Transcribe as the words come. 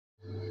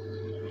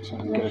So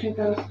I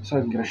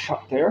can get a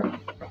shot there.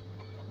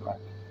 Right.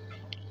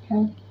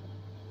 Okay.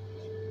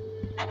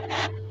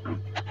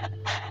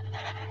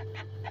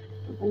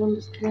 The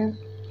numbers clear.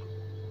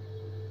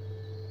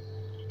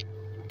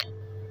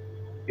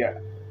 Yeah,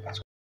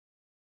 that's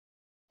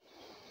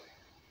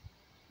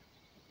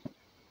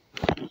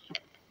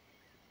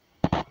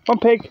one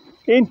pig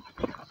in.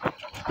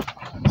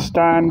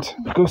 Stand,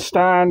 go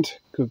stand,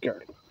 good girl.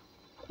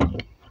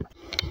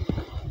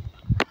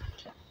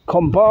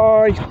 Come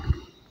by.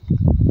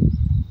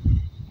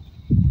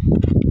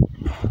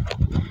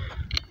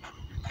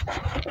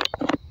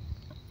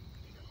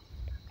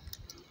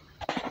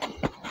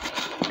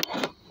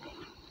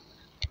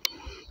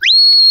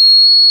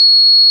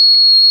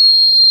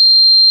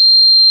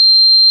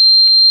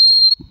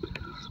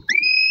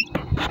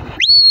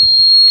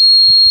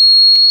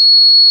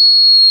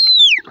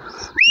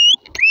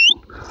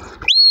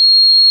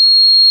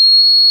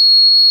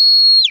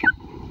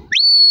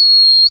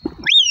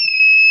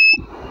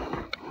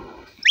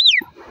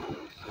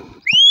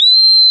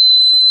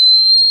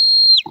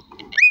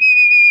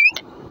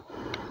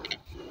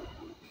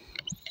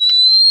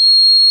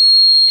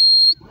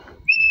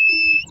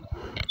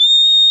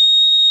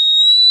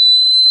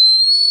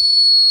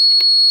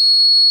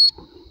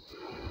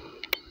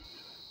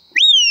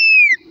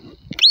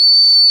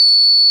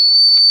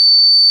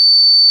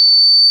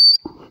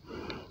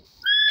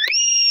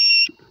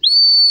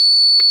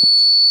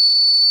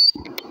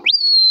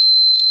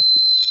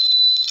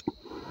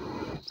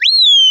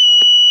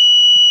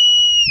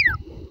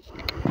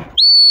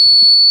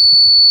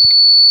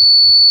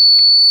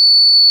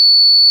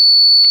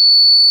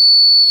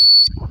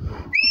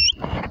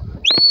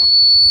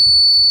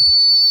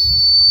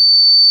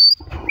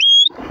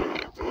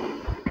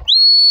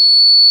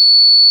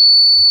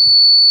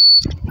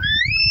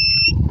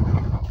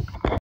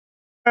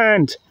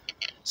 Stand,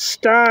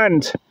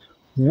 stand,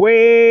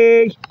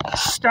 way,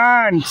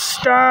 stand,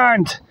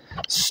 stand,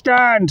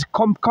 stand,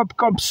 come,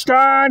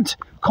 stand,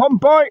 come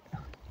by,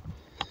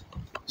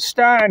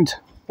 stand,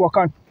 walk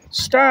on,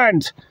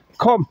 stand,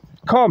 come,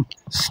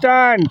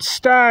 stand,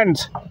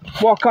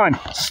 walk on,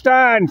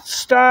 stand,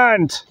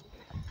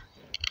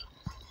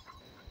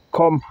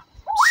 come,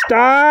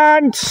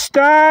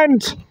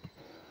 stand,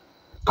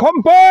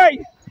 come by,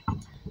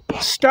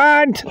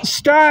 stand,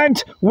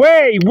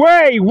 way,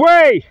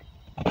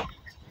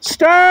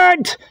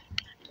 stand,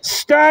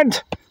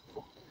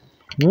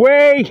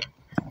 way,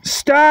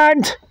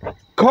 stand,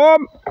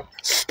 come,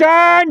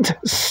 stand,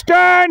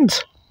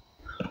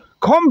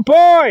 come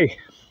boy,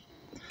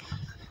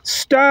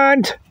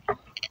 stand,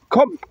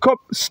 come,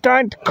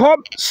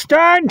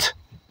 stand,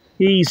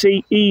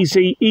 easy,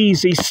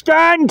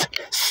 stand,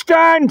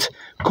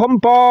 come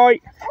boy,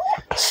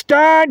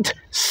 stand,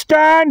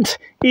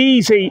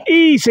 easy,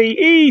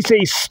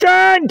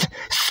 stand,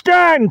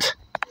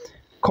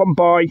 come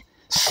boy,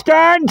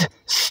 stand,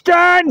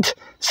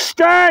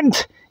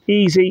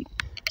 easy,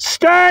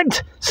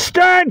 stand,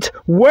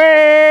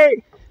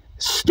 way,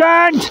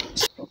 stand,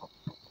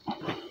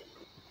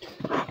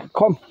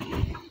 come,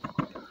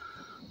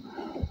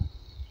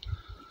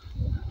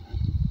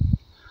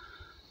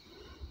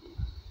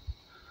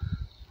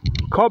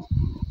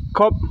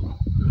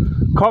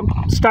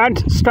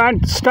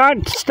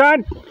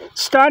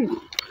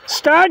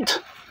 stand,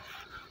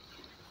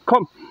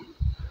 come,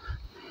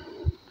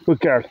 good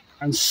girl,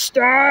 and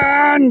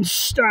stand,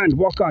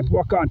 walk on,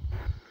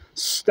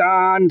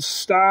 stand,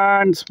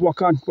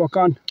 walk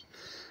on,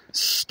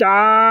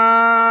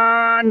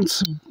 stand,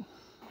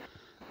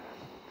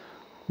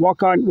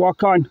 walk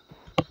on,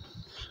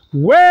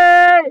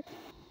 way,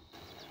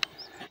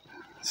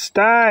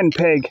 stand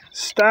pig,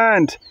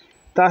 stand,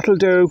 that'll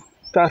do,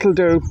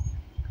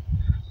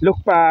 look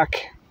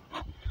back,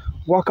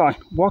 walk on,